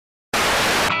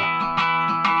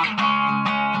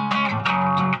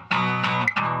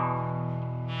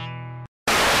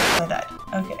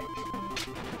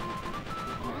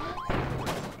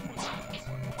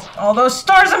All those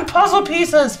stars and puzzle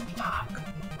pieces! Fuck.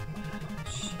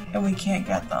 And we can't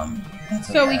get them. That's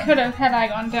So okay. we could have had I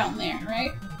gone down there,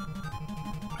 right?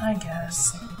 I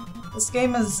guess. This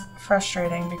game is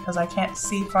frustrating because I can't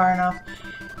see far enough.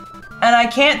 And I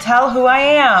can't tell who I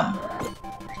am!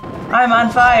 I'm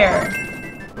on fire!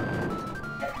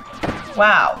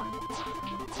 Wow.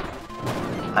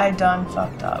 I done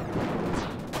fucked up.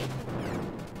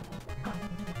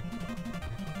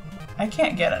 I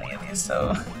can't get any of these,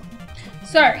 so...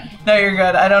 Sorry. No, you're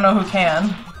good. I don't know who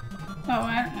can. Oh,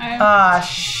 Ah,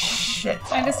 shit.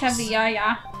 I just have the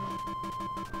ya-ya.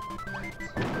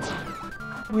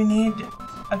 We need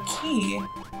a key.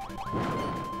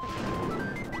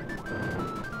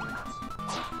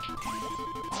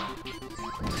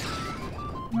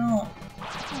 No.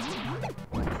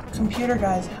 Computer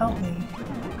guys, help me.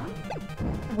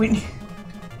 We need...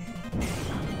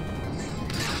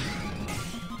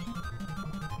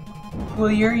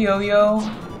 Will your yo-yo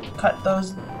cut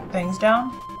those things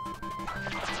down?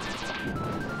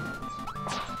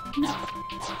 No.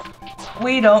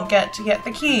 We don't get to get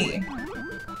the key.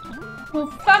 Well,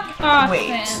 fuck off Wait.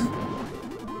 then.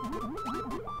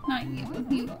 Not you.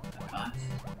 You fuck off.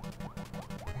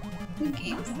 Who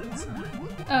gave this?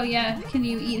 Oh yeah, can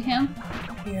you eat him?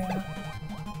 Yeah.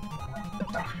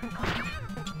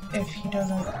 If he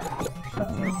doesn't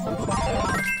fucking...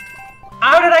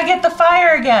 How did I get the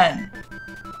fire again?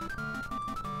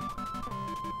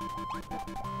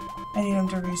 I need him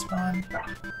to respawn.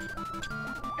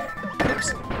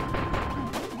 Oops.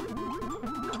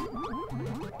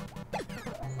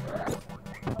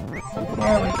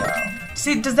 There we go.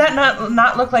 See, does that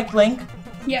not look like Link?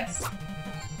 Yes.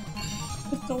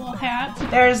 With the little hat.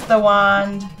 There's the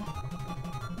wand.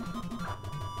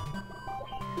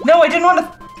 No, I didn't want to.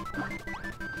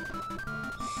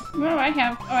 What do I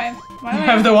have? Oh, I have. Why do I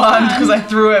have the wand because I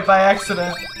threw it by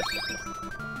accident.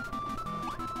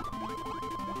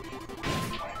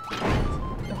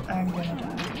 I'm gonna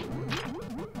die.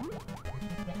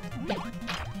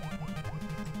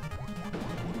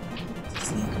 It's a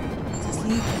secret. It's a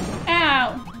secret.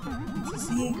 Ow! It's a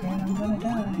secret. I'm gonna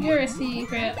die. You're a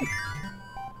secret.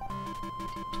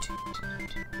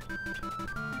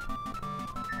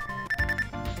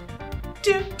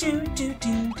 Do do do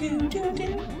do do do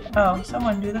do. Oh,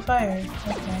 someone do the fire.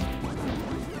 Okay.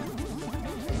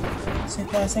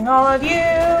 Surpassing all of you.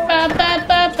 Ba ba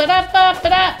ba ba da ba ba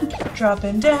da.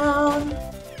 Dropping down.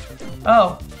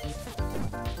 Oh.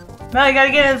 Mel, you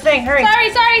gotta get in the thing. Hurry. Sorry,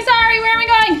 sorry, sorry. Where am I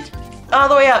going? All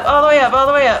the way up. All the way up. All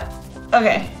the way up.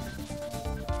 Okay.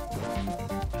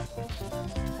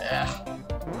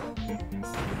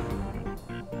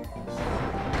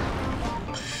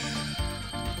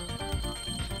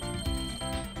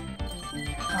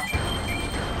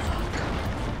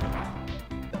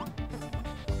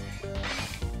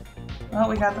 Well,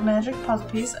 we got the magic puzzle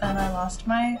piece, and I lost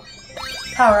my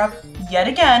power-up yet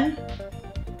again.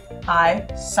 I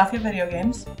suck at video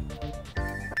games.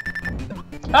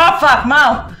 Oh, fuck,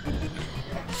 Mo!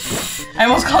 I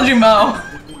almost called you Mo.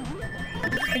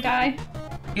 I die.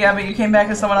 Yeah, but you came back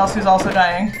as someone else who's also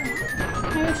dying.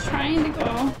 I was trying to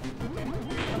go.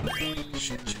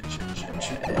 Shit.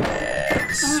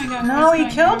 Oh my god. No, what's he going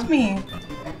killed on? me.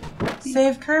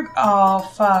 Save Kirby. Oh,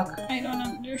 fuck. I don't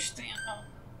understand.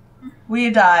 We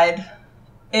died.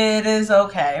 It is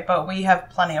okay, but we have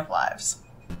plenty of lives.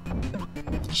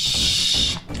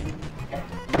 Shh.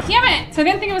 Damn it! So I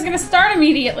didn't think it was gonna start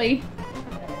immediately.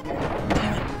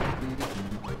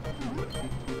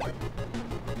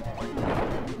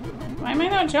 Why am I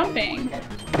not jumping?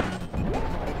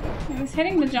 I was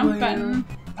hitting the jump button.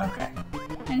 Okay.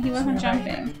 And he wasn't So you're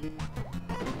jumping.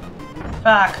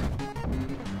 Back.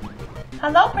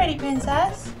 Hello, pretty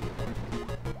princess.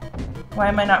 Why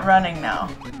am I not running now?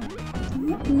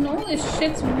 No, this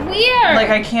shit's weird! Like,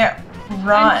 I can't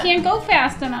run. I can't go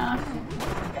fast enough.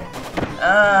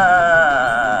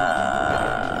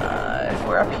 If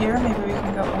we're up here, maybe we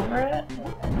can go over it?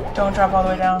 Don't drop all the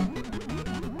way down.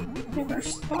 There were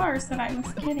stars that I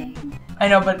was getting. I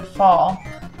know, but fall.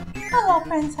 Hello,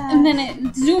 princess. And then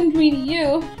it zoomed me to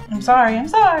you. I'm sorry, I'm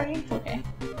sorry. Okay.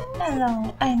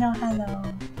 Hello, I know, hello.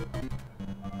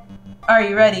 Are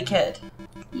you ready, kid?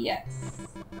 Yes.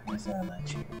 Where's our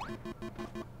ledge here?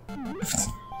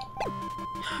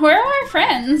 Where are our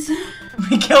friends?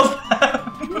 We killed them.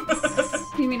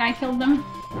 You mean I killed them?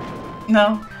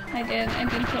 No, I did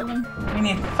kill them. we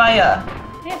need fire.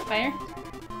 I have fire.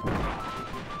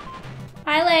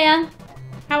 Hi, Leia.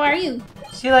 How are you?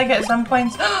 See, like at some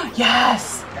points.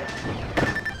 Yes!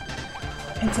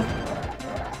 It's a.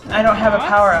 I don't have a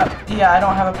power up. Yeah, I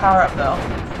don't have a power up though.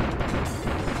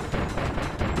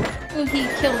 Oh, he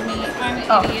killed me. I'm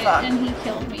an idiot, fuck. and he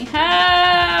killed me.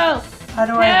 Help! How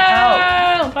do I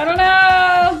help? Help! I don't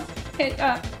know! Okay,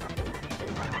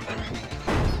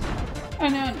 oh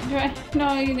no, do I?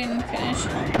 No, you didn't finish.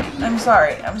 I'm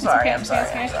sorry. I'm sorry. okay, I'm sorry.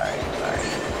 it's okay. I'm sorry. I'm sorry.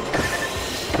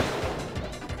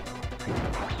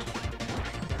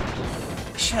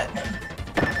 Shit.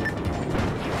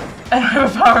 I don't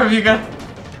have a power of you guys.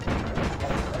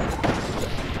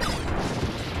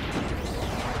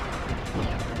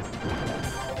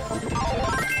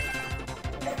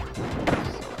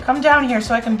 Come down here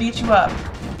so I can beat you up.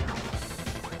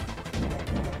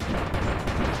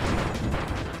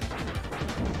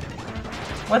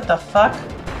 What the fuck?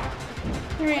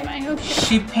 Where am I? Oh shit.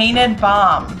 She painted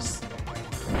bombs.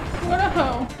 What a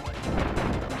hoe.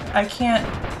 I can't.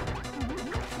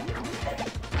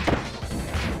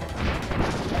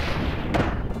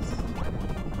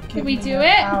 Did we Give me do your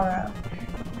it? power up.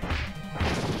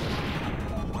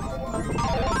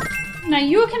 Now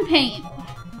you can paint.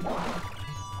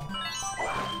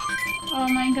 Oh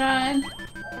my god.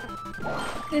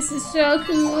 This is so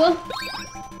cool.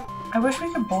 I wish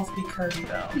we could both be Kirby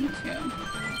though. Me too.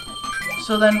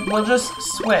 So then we'll just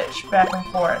switch back and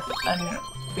forth and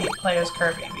play as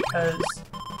Kirby because.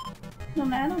 Well,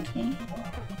 that's okay.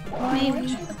 Well, Maybe. I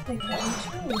wish I could play Kirby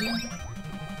too.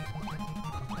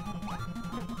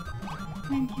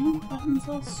 My jump button's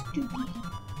all stupid.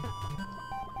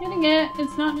 Getting it.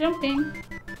 It's not jumping.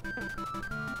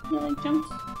 You like jumps?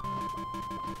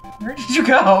 Where did you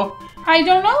go? I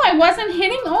don't know. I wasn't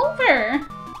hitting over.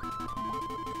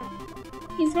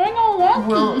 He's going all wonky.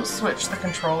 We'll switch the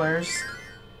controllers.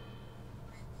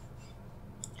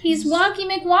 He's Wonky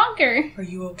McWonker. Are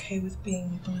you okay with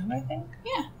being blue, I think?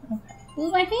 Yeah. Okay.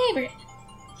 Blue, my favorite.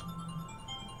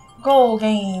 Goal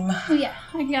game. Oh yeah,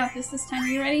 I got this time. Are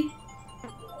you ready?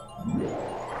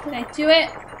 Did I do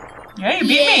it? Yeah, you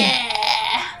beat me.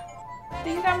 So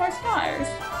you got more stars.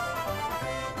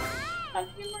 How did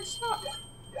you get more stars?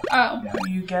 Oh. No,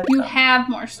 you get You them. have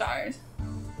more stars.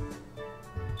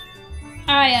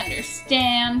 I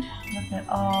understand. Look at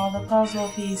all the puzzle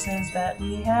pieces that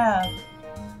we have.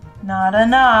 Not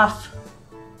enough.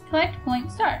 Collect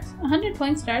point stars. 100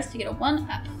 point stars to get a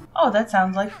 1-up. Oh, that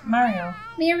sounds like Mario.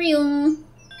 Mario.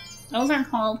 Those are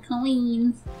called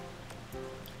coins.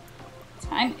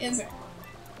 Time is it?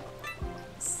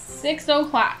 6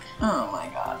 o'clock. Oh my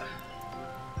god.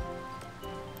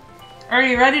 Are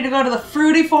you ready to go to the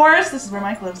fruity forest? This is where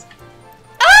Mike lives.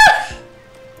 Ah!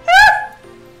 Ah!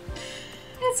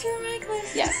 That's where Mike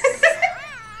lives. Yes.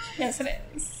 Yes, it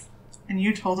is. And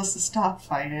you told us to stop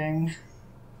fighting.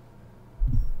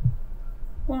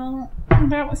 Well,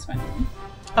 that was funny.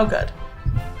 Oh, good.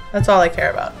 That's all I care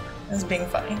about, is being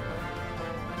funny.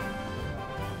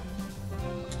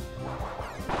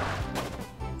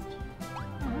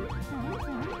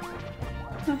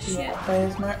 Oh Do you want shit. to play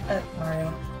as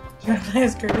Mario? Do you want to play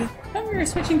as Kirby? Oh, we were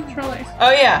switching controllers.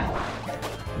 Oh, yeah.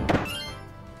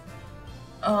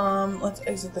 Let's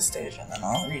exit the stage and then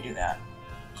I'll redo that.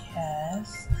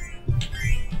 Yes.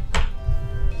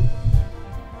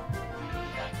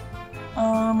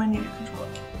 I need a controller.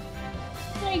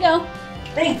 There you go.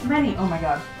 Thanks, Melanie. Oh my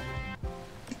god.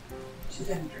 She's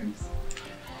getting drinks.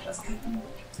 Just kidding.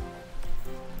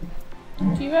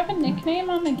 Do you have a nickname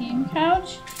on the game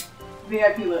couch?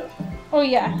 VIP Liv. Oh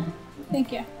yeah.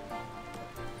 Thank you.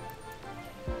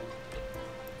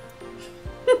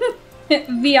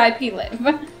 VIP Liv.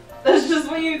 That's just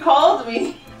what you called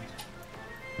me.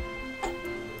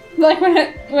 Like when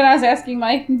I was asking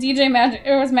Mike, DJ Magic,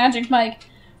 it was Magic Mike.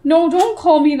 No, don't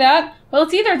call me that. Well,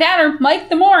 it's either that or Mike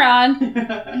the Moron.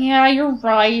 Yeah, you're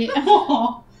right.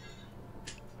 I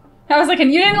was like,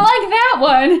 and you didn't like that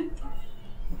one.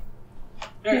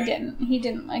 He didn't. He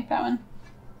didn't like that one.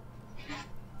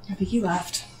 I think he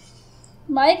left.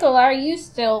 Michael, are you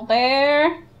still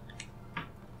there?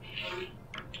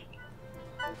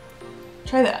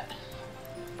 Try that.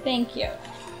 Thank you.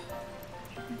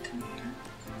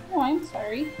 Oh, I'm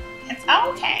sorry. It's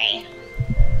okay.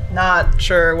 Not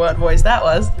sure what voice that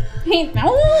was. Okay.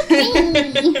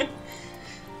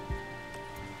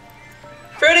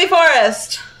 Fruity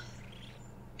Forest!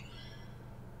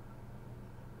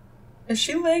 Is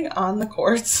she laying on the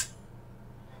quartz?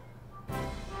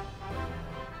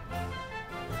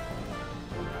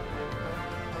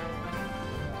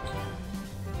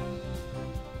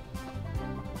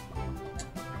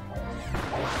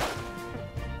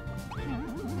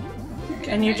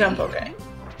 Can you jump okay?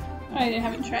 I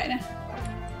haven't tried.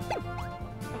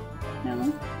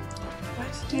 No.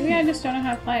 Maybe I just don't know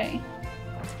how to play.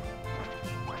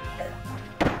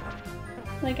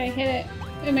 Like I hit it.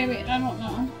 Maybe I don't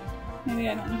know. Maybe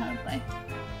I don't know how to play.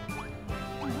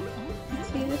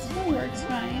 Still works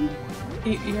fine.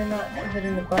 You're not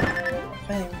hitting the button, I don't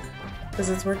think. Because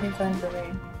it's working fine for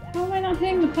me. How am I not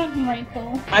hitting the button right,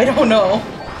 though? I don't know.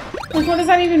 Like, what does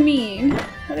that even mean?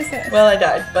 What is this? Well, I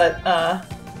died, but,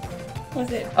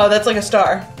 What's it? Oh, that's like a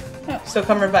star. Oh. So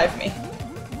come revive me.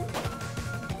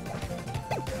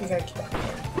 You gotta kill me.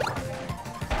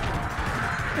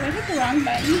 Did I hit the wrong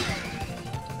button?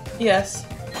 Yes.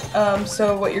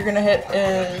 So what you're gonna hit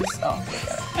is... Oh,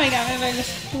 I got it. I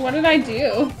just... What did I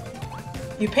do?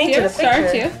 you painted a star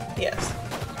picture. too? Yes.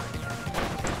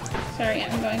 Sorry,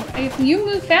 I'm going... You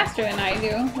move faster than I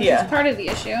do, which is part of the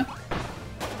issue.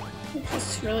 Which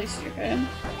is really stupid.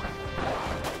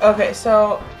 Okay,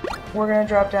 so we're gonna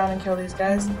drop down and kill these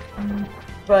guys.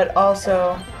 But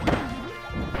also...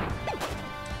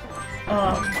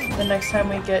 the next time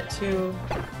we get to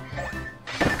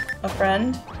a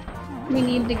friend... We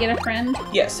need to get a friend?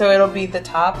 Yeah, so it'll be the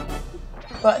top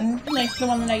button. Like the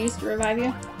one that I used to revive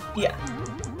you? Yeah.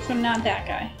 So not that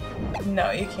guy.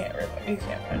 No, you can't revive. You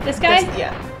can't revive. This guy?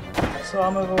 Yeah. So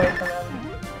I'll move away from him.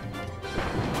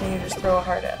 And you just throw a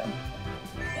heart at him.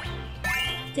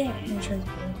 Dang.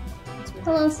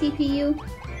 Hello, CPU.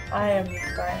 I am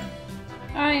dying.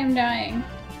 I am dying.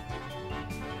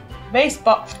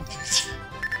 Baseball.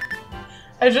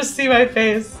 I just see my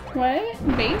face.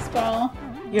 What? Baseball?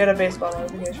 You had a baseball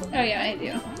notification. Oh yeah, I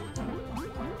do.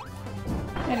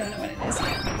 I don't know what it is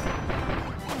yet.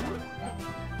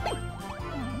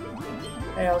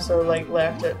 I also, like,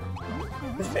 laughed at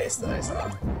the face that I saw.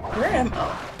 Where am I?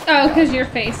 Oh, because your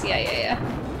face. Yeah.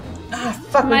 Ah,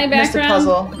 fuck, My we missed a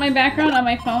puzzle. My background on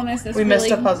my phone is this We really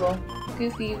missed a puzzle.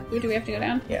 goofy... Do we have to go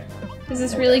down? Yeah. Is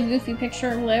this really goofy picture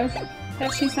of Liv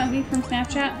that she sent me from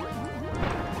Snapchat?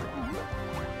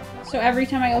 So every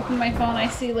time I open my phone, I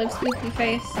see Liv's goofy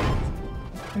face.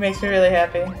 It makes me really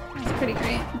happy. It's pretty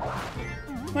great.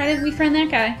 Why did we friend that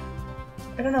guy?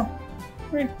 I don't know.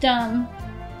 We're dumb.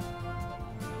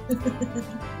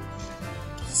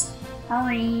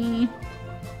 Sorry.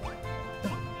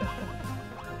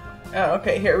 Oh,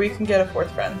 okay, here, we can get a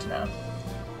fourth friend now.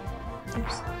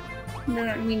 Oops.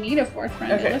 We need a fourth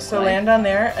friend. Okay, so land on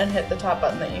there and hit the top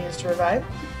button that you used to revive.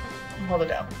 And hold it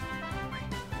down.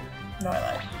 No, I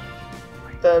lied.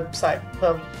 The side,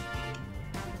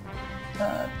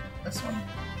 this one.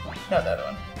 No, the other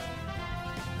one.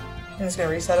 And it's gonna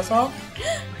reset us all?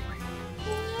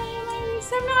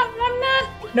 I'm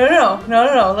not.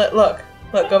 No. Look,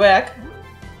 go back.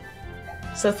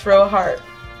 So throw a heart.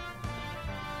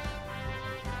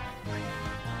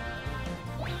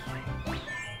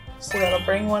 So that'll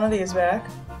bring one of these back.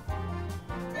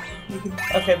 You can,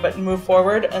 okay, but move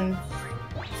forward and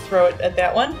throw it at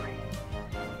that one.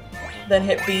 Then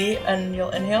hit B and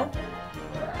you'll inhale.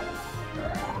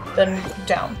 Then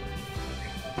down.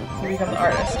 You become the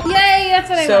artist. Yay, that's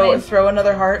what I wanted. So throw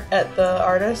another heart at the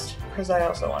artist, because I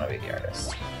also want to be the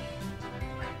artist.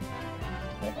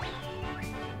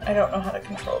 I don't know how to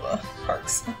control the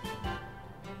hearts.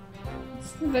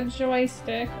 It's the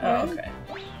joystick. Oh, okay.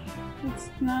 It's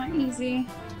not easy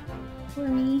for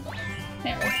me.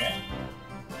 There. Okay.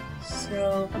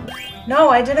 So... No,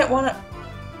 I didn't want to...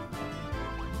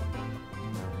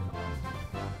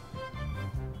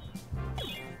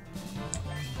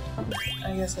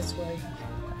 I guess that's where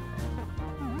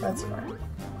that's fine.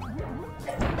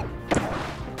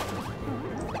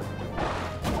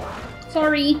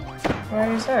 Sorry. Why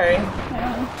are you sorry?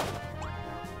 Yeah.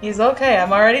 He's okay,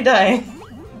 I'm already dying.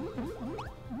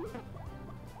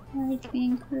 I like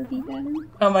being Kirby better.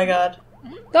 Oh my god.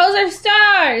 Those are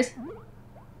stars!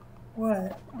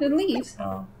 What? The leaves.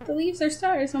 Oh. The leaves are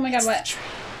stars. Oh my god, what?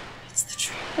 It's the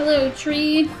tree. Hello,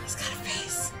 tree. He's got a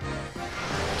face.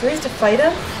 Do we have to fight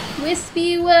him?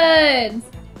 Wispy Woods!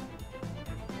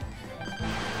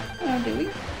 Oh, do we?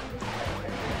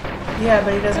 Yeah,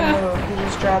 but he doesn't move. He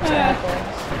just drops apples.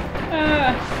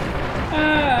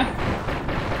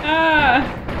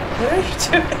 What are you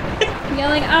doing?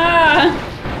 Yelling,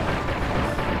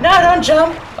 No, don't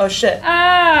jump! Oh shit.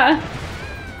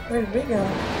 Where did we go?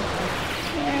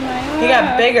 Where am I? He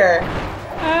got bigger.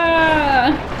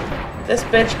 This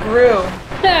bitch grew.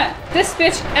 This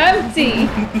bitch empty.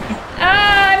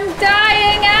 I'm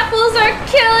dying. Apples are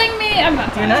killing me. I'm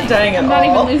not dying. You're not dying at all. I'm not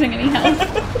even losing any health.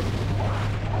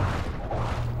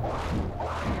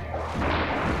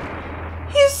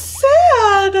 He's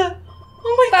sad.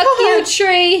 Oh my god. Fuck you,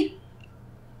 tree.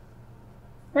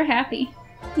 We're happy.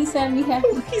 He's sad and be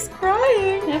happy. He's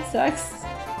crying. That sucks.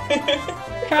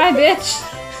 Cry, bitch.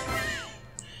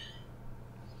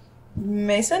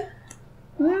 Mason?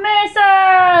 Mason!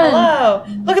 Hello.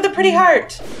 Look at the pretty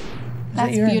heart.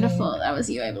 That's beautiful. That was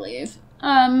you, I believe.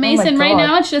 Mason, right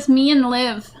now it's just me and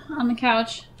Liv on the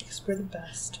couch. Because we're the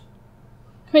best.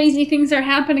 Crazy things are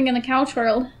happening in the couch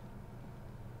world.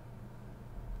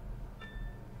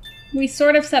 We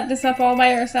sort of set this up all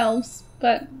by ourselves,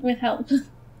 but with help.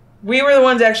 We were the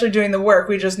ones actually doing the work.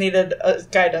 We just needed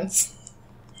guidance.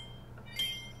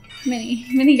 Many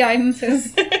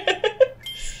guidances.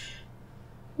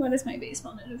 What is my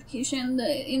baseball notification?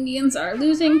 The Indians are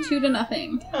losing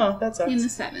 2-0. Oh, that sucks. In the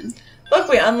 7th. Look,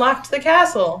 we unlocked the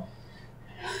castle.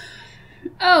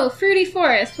 Oh, Fruity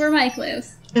Forest, where Mike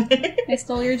lives. I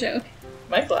stole your joke.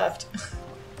 Mike left.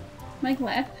 Mike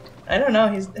left. I don't know.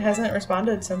 He hasn't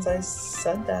responded since I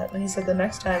said that. And he said the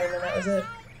next time, and then that was it.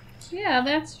 Yeah,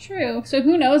 that's true. So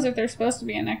who knows if there's supposed to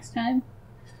be a next time?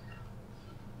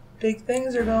 Big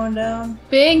things are going down.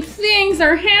 Big things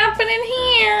are happening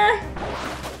here!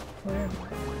 Where?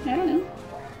 I don't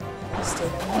know. Stay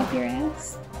down. Up your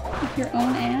ass. Up your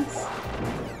own ass.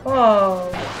 Oh.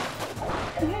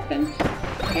 What happened?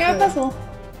 I got a puzzle.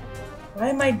 Why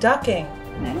am I ducking?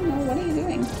 I don't know. What are you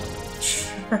doing?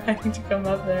 Trying to come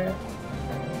up there.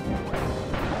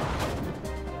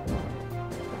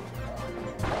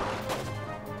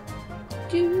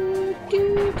 Do,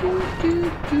 do, do,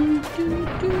 do, do, do,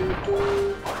 do,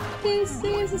 do. This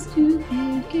is a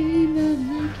stupid game, I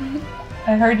like it.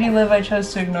 I heard you live, I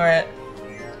chose to ignore it.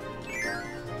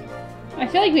 I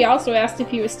feel like we also asked if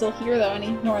he was still here, though, and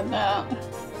he ignored that.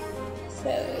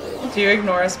 So... Do you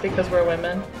ignore us because we're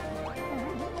women?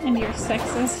 And you're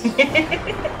sexist.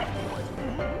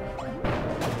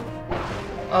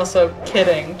 Also,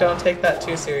 kidding. Don't take that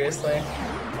too seriously.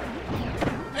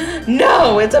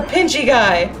 No! It's a pinchy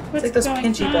guy! What's it's like those going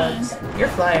pinchy on? bugs. You're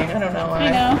flying. I don't know why.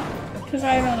 I know. Because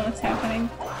I don't know what's happening.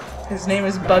 His name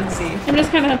is Bugsy. I'm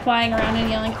just kind of flying around and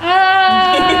yelling,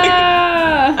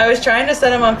 ah! I was trying to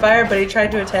set him on fire, but he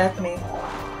tried to attack me.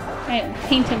 I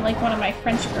paint him like one of my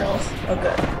French girls. Oh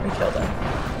good. We killed him.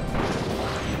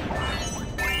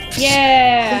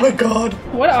 Yeah! Oh my god.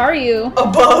 What are you? A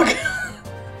bug!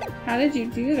 How did you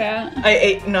do that? I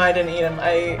ate. No, I didn't eat him.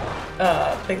 I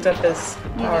picked up his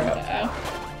power up.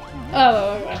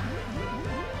 Oh.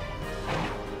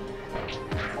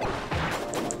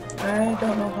 I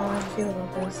don't know how I feel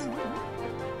about this.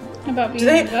 About being Do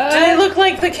they look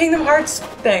like the Kingdom Hearts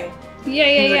thing? Yeah.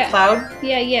 Is it Cloud?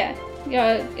 Yeah.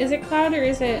 Is it Cloud or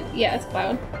is it... Yeah, it's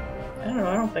Cloud. I don't know.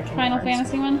 I don't think Kingdom Final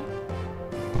Hearts. Fantasy one?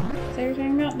 Is that what you're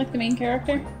talking about? Like the main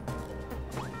character?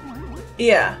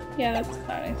 Yeah. Yeah, that's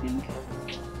Cloud, I think.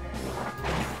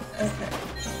 Okay.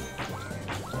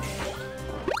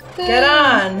 Get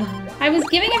on! I was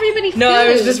giving everybody food! No, I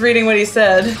was just reading what he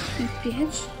said. You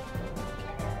bitch.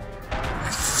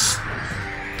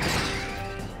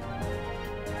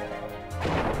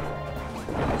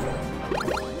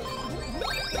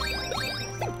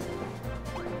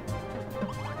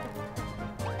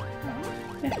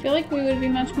 I feel like we would be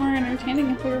much more entertaining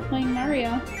if we were playing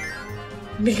Mario.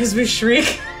 Because we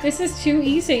shriek? This is too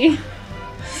easy.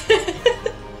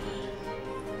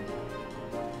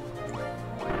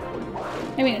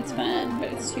 I mean, it's fun,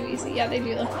 but it's too easy. Yeah, they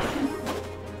do look like him.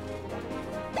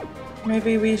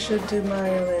 Maybe we should do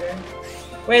Mario later.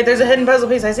 Wait, there's a hidden puzzle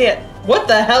piece. I see it. What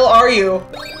the hell are you?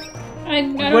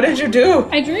 What did you do?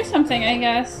 I drew something, I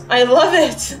guess. I love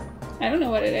it. I don't know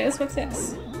what it is. What's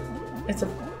this? It's a...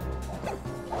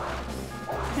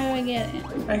 How do I get it?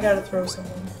 I gotta throw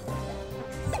something.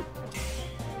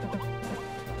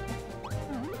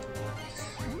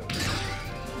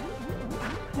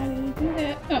 How do you do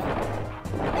that? Oh.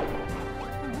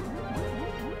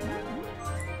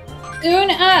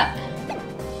 Oon up!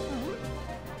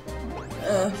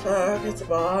 Fuck, it's a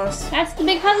boss. That's the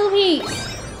big puzzle piece!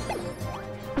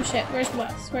 Oh shit, where's the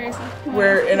boss? Where is he?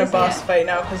 We're in a Where's boss he at? fight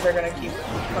now because they're gonna keep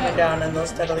coming down and they'll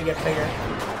steadily get bigger.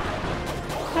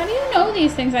 How do you know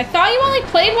these things? I thought you only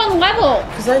played one level!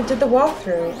 Because I did the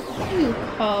walkthrough. You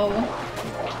hoe.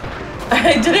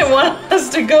 I didn't want us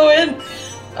to go in.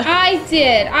 I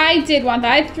did want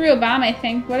that. I threw a bomb, I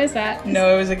think. What is that?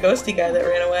 No, it was a ghosty guy that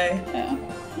ran away. Oh.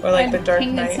 Or like I the Dark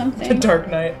painted Knight. something. The Dark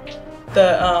Knight.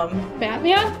 The,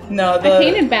 Batman? No, I the...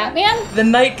 painted Batman? The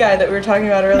Knight guy that we were talking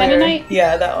about earlier. Meta Knight?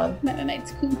 Yeah, that one. Meta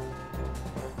Knight's cool.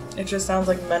 It just sounds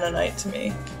like Mennonite to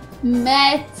me.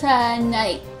 Meta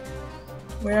Knight.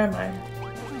 Where am I?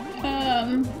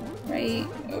 Right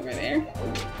over there.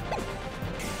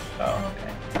 Oh,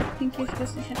 okay. I think you're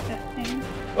supposed to hit that thing.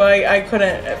 Well, I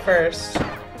couldn't at first.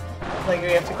 Like,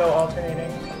 we have to go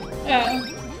alternating.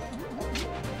 Oh.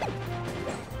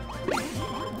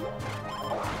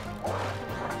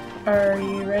 Are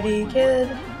you ready,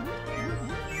 kid?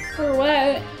 For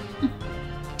what?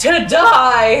 To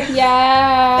die!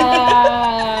 Yes!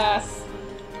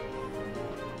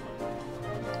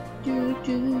 Do,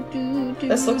 do, do,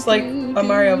 This looks like a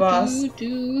Mario boss.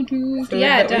 Food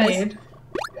yeah, it that does. we need.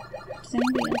 Does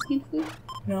anybody else need food?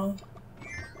 No.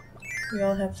 We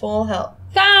all have full health.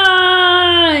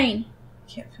 Fine!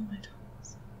 Can't feel my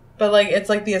toes. But like, it's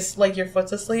like like your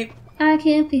foot's asleep. I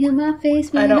can't feel my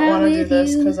face when I don't want to do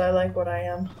this because I like what I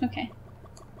am. Okay.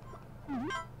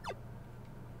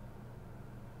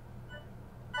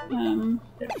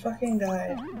 It fucking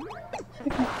died. The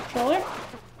controller?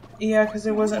 Yeah, because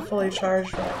it wasn't fully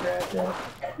charged when I grabbed it.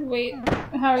 Wait,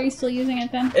 how are you still using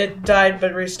it then? It died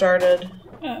but restarted.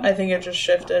 Oh. I think it just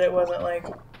shifted. It wasn't like...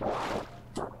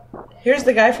 Here's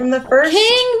the guy from the first...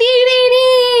 King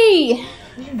DDD!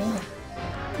 How do you know that?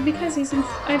 Because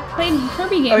I've played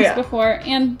Kirby games before,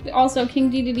 and also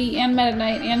King DDD and Meta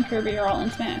Knight and Kirby are all in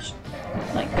Smash.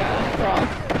 Like, Brawl.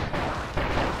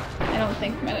 I don't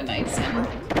think Meta Knight's in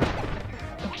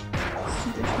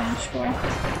Super Smash 4.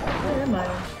 Where am I?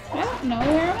 I don't know.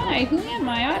 Where am I? Who am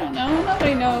I? I don't know.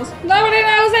 Nobody knows. Nobody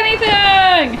knows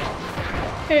anything!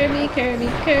 Kirby, Kirby,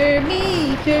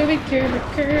 Kirby, Kirby, Kirby,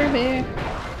 Kirby.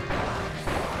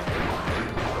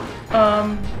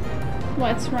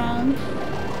 What's wrong?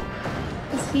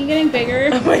 Is he getting bigger?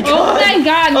 Oh my god! Oh my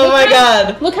god! Oh my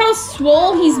god! Look how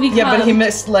swole he's become. Yeah, but he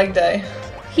missed leg day.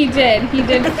 He did. He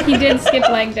did skip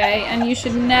leg day, and you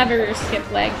should never skip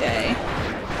leg day.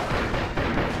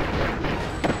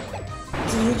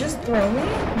 Did you just throw me?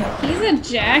 No. He's a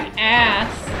jackass.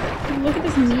 Look at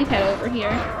this meathead over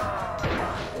here.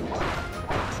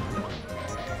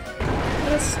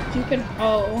 What a stupid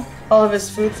hoe. All of his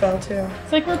food fell too.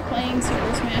 It's like we're playing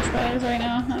Super Smash Bros. Right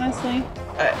now, honestly.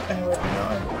 I wouldn't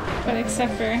know. But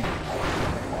except for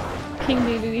King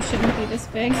Dedede shouldn't be this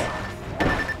big.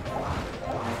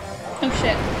 Oh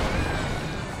shit.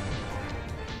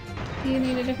 Do you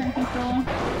need a different controller?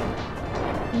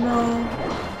 No.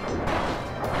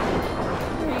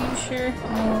 Are you sure?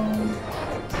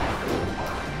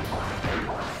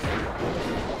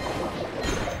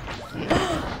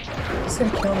 It's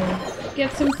gonna kill me.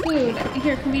 Get some food.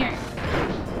 Here, come here.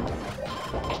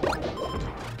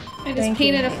 I just Thank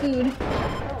painted you. a food.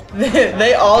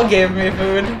 They all gave me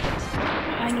food.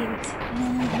 I gave it to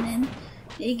them, and then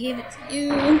they gave it to you.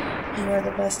 You are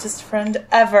the bestest friend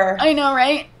ever. I know,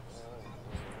 right?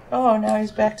 Oh, now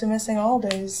he's back to missing all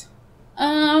days.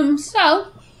 So,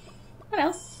 what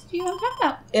else do you want to talk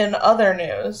about? In other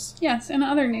news, Yes, in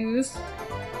other news.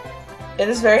 it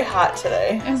is very hot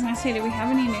today. I was gonna say, do we have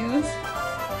any news?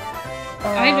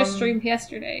 I just streamed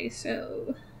yesterday,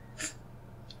 so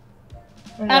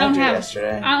What did I don't do have.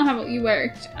 yesterday? I don't have what you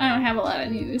worked. I don't have a lot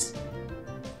of news.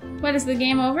 What, is the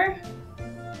game over?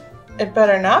 It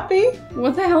better not be.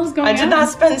 What the hell's going on? I did not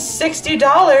spend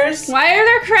 $60 Why are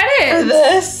there for credits?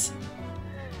 this.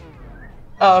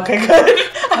 Oh, okay, good.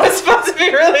 I was supposed to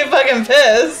be really fucking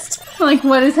pissed. Like,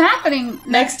 what is happening?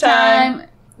 Next time.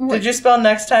 Did you spell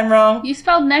next time wrong? You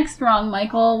spelled next wrong,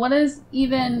 Michael. What is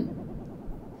even...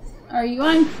 Are you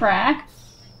on crack?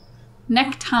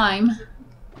 Neck time.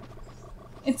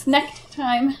 It's neck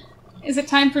time. Is it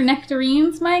time for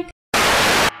nectarines, Mike?